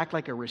sort of act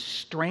like a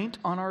restraint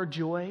on our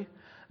joy,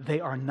 they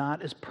are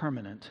not as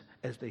permanent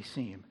as they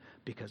seem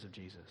because of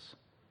Jesus.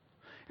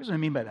 Here's what I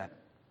mean by that.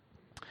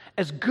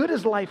 As good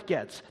as life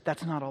gets,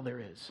 that's not all there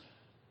is.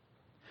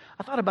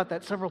 I thought about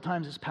that several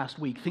times this past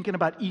week, thinking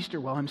about Easter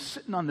while I'm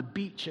sitting on the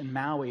beach in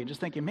Maui and just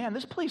thinking, man,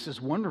 this place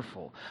is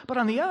wonderful. But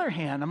on the other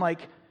hand, I'm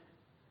like,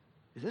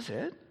 is this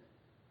it?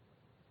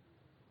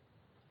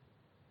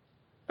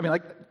 I mean,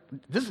 like,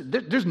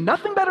 there's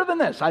nothing better than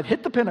this. I've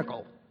hit the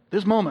pinnacle,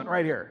 this moment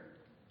right here.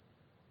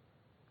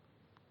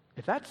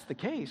 If that's the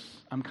case,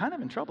 I'm kind of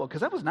in trouble,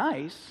 because that was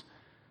nice,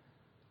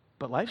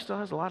 but life still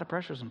has a lot of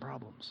pressures and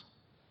problems.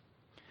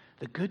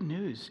 The good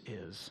news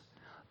is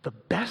the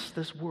best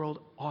this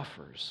world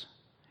offers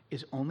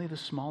is only the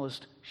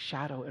smallest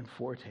shadow and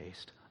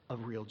foretaste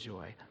of real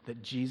joy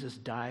that Jesus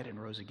died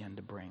and rose again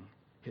to bring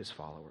his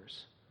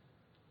followers.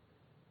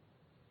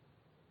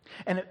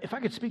 And if I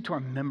could speak to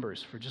our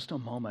members for just a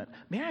moment,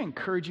 may I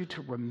encourage you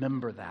to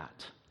remember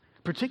that,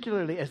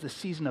 particularly as the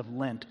season of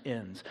Lent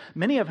ends.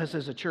 Many of us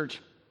as a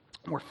church,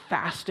 we're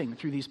fasting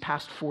through these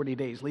past 40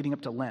 days leading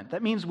up to Lent.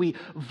 That means we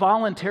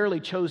voluntarily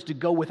chose to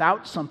go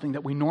without something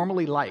that we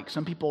normally like.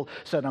 Some people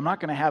said, I'm not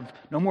going to have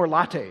no more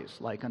lattes,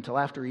 like, until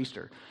after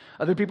Easter.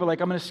 Other people are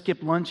like, I'm going to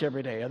skip lunch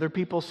every day. Other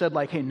people said,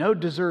 like, hey, no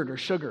dessert or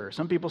sugar.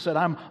 Some people said,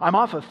 I'm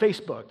off of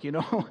Facebook,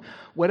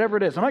 whatever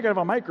it is. I'm not going to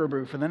have a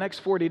microbrew for the next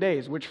 40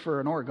 days, which for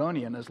an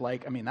Oregonian is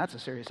like, that's a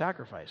serious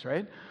sacrifice,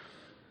 right?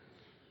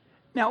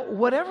 Now,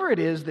 whatever it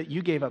is that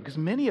you gave up, because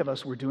many of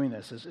us were doing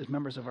this as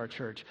members of our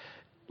church,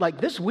 like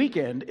this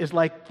weekend is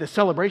like the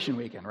celebration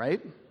weekend,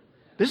 right?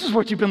 This is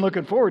what you've been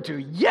looking forward to.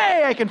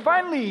 Yay, I can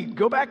finally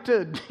go back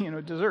to,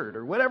 dessert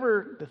or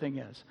whatever the thing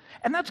is.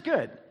 And that's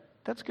good.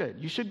 That's good.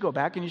 You should go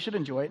back and you should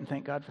enjoy it and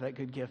thank God for that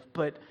good gift.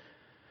 But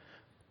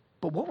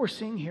what we're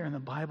seeing here in the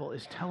Bible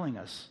is telling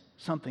us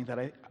something that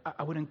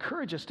I would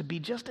encourage us to be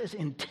just as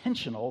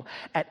intentional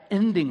at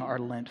ending our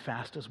Lent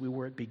fast as we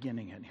were at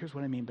beginning it. Here's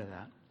what I mean by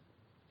that.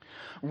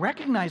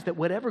 Recognize that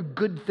whatever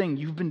good thing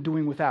you've been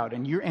doing without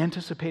and you're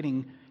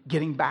anticipating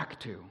getting back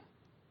to,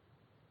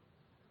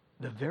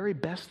 the very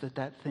best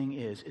that thing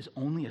is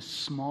only a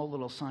small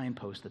little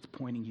signpost that's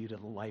pointing you to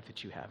the life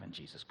that you have in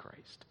Jesus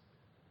Christ.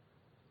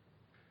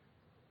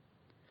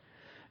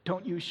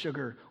 Don't use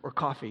sugar or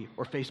coffee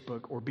or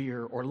Facebook or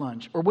beer or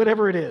lunch or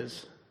whatever it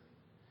is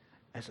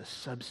as a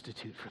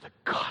substitute for the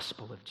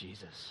gospel of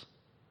Jesus.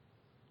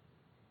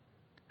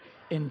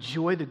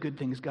 Enjoy the good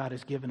things God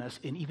has given us,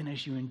 and even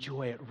as you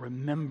enjoy it,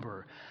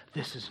 remember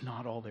this is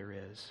not all there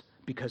is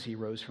because he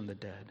rose from the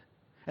dead.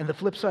 And the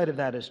flip side of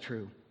that is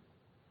true.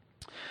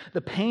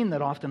 The pain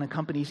that often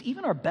accompanies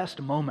even our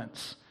best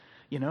moments,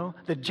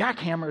 the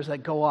jackhammers that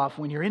go off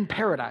when you're in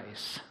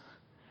paradise.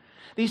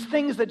 These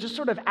things that just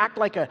sort of act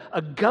like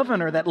a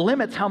governor that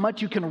limits how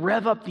much you can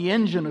rev up the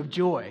engine of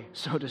joy,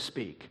 so to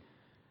speak.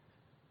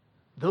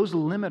 Those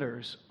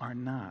limiters are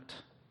not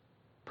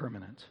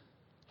permanent.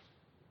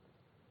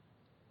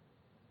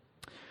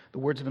 The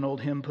words of an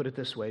old hymn put it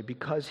this way: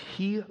 because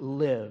he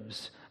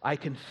lives, I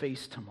can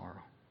face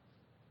tomorrow.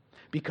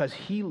 Because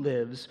he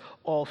lives,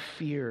 all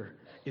fear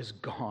is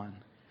gone.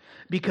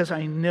 Because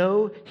I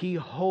know he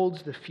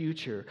holds the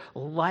future.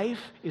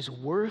 Life is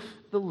worth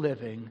the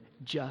living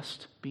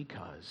just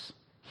because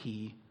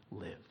he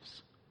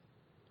lives.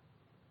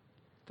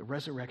 The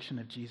resurrection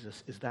of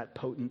Jesus is that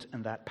potent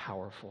and that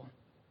powerful.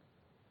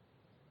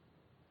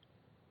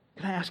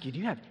 Can I ask you, do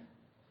you have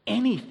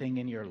anything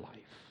in your life,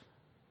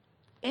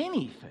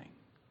 anything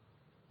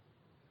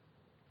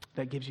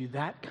that gives you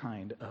that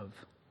kind of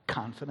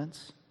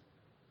confidence,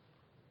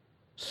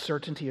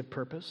 certainty of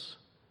purpose,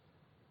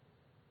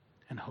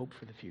 and hope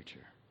for the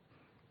future?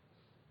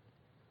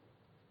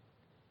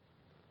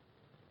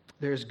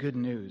 There's good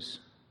news,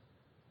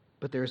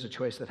 but there is a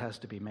choice that has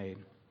to be made.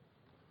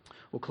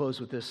 We'll close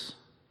with this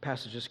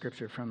passage of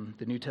Scripture from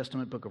the New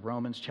Testament book of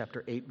Romans,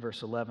 chapter 8,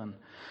 verse 11.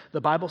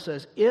 The Bible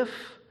says, "If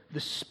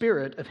the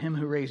Spirit of him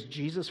who raised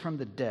Jesus from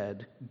the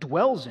dead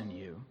dwells in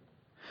you,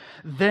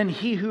 then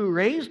he who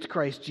raised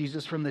Christ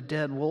Jesus from the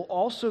dead will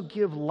also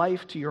give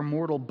life to your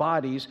mortal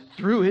bodies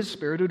through his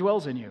Spirit who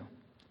dwells in you."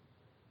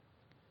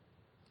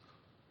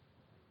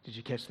 Did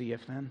you catch the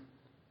if then?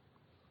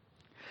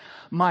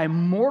 My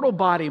mortal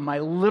body, my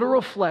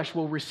literal flesh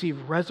will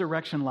receive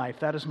resurrection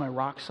life. That is my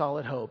rock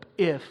solid hope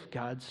if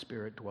God's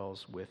Spirit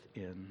dwells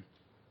within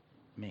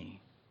me.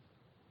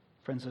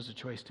 Friends, there's a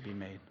choice to be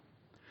made.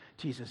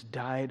 Jesus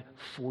died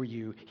for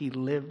you, he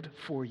lived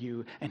for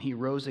you, and he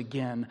rose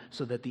again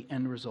so that the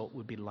end result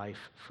would be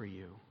life for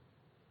you.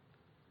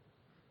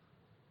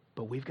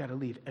 But we've got to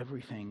leave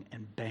everything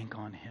and bank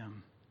on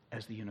him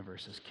as the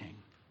universe's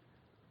king.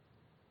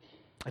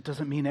 That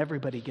doesn't mean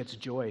everybody gets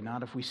joy,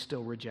 not if we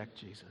still reject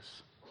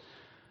Jesus.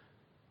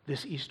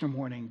 This Easter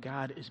morning,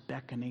 God is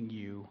beckoning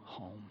you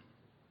home.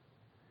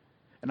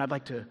 And I'd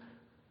like to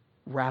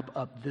wrap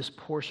up this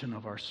portion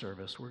of our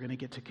service. We're going to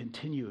get to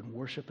continue in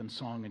worship and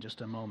song in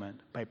just a moment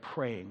by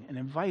praying and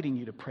inviting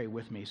you to pray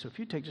with me. So if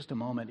you take just a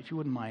moment, if you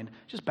wouldn't mind,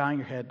 just bowing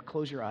your head,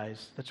 close your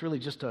eyes. That's really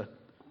just to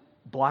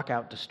block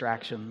out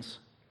distractions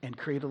and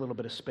create a little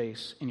bit of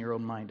space in your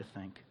own mind to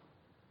think.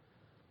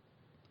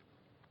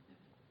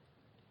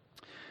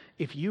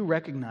 If you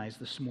recognize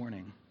this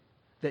morning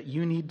that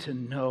you need to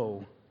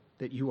know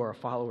that you are a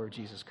follower of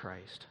Jesus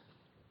Christ,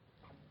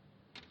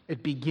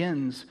 it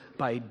begins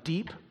by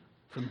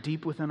from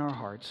deep within our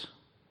hearts,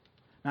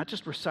 not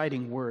just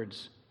reciting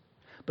words,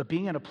 but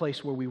being at a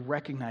place where we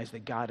recognize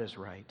that God is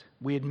right.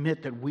 We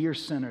admit that we are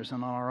sinners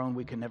and on our own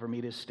we can never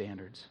meet his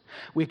standards.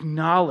 We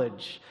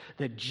acknowledge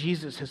that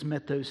Jesus has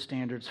met those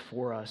standards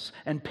for us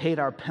and paid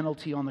our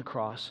penalty on the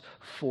cross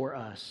for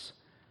us.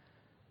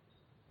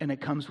 And it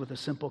comes with a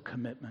simple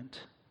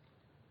commitment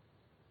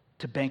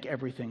to bank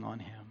everything on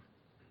him.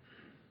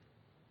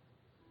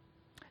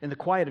 In the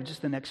quiet of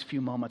just the next few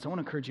moments, I want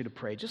to encourage you to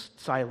pray, just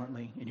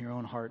silently in your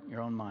own heart,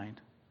 your own mind.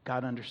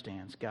 God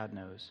understands. God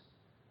knows.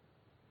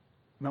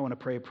 You might want to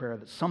pray a prayer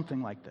that's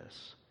something like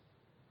this.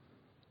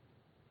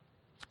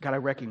 God, I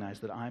recognize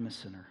that I'm a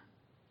sinner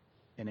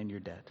and in your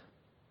debt.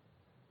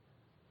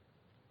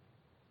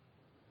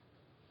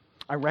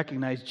 I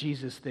recognize,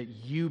 Jesus, that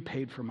you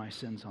paid for my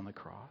sins on the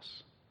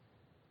cross.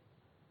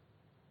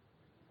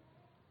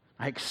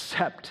 I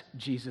accept,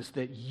 Jesus,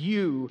 that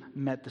you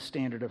met the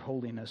standard of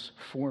holiness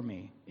for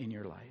me in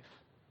your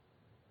life.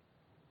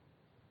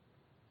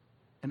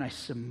 And I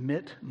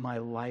submit my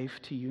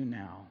life to you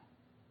now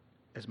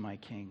as my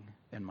King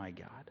and my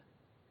God.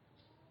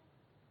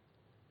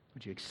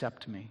 Would you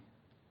accept me,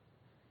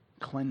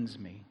 cleanse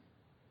me,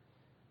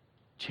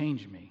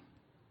 change me,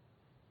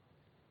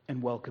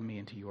 and welcome me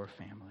into your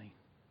family?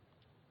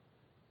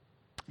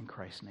 In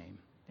Christ's name,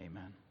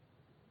 amen.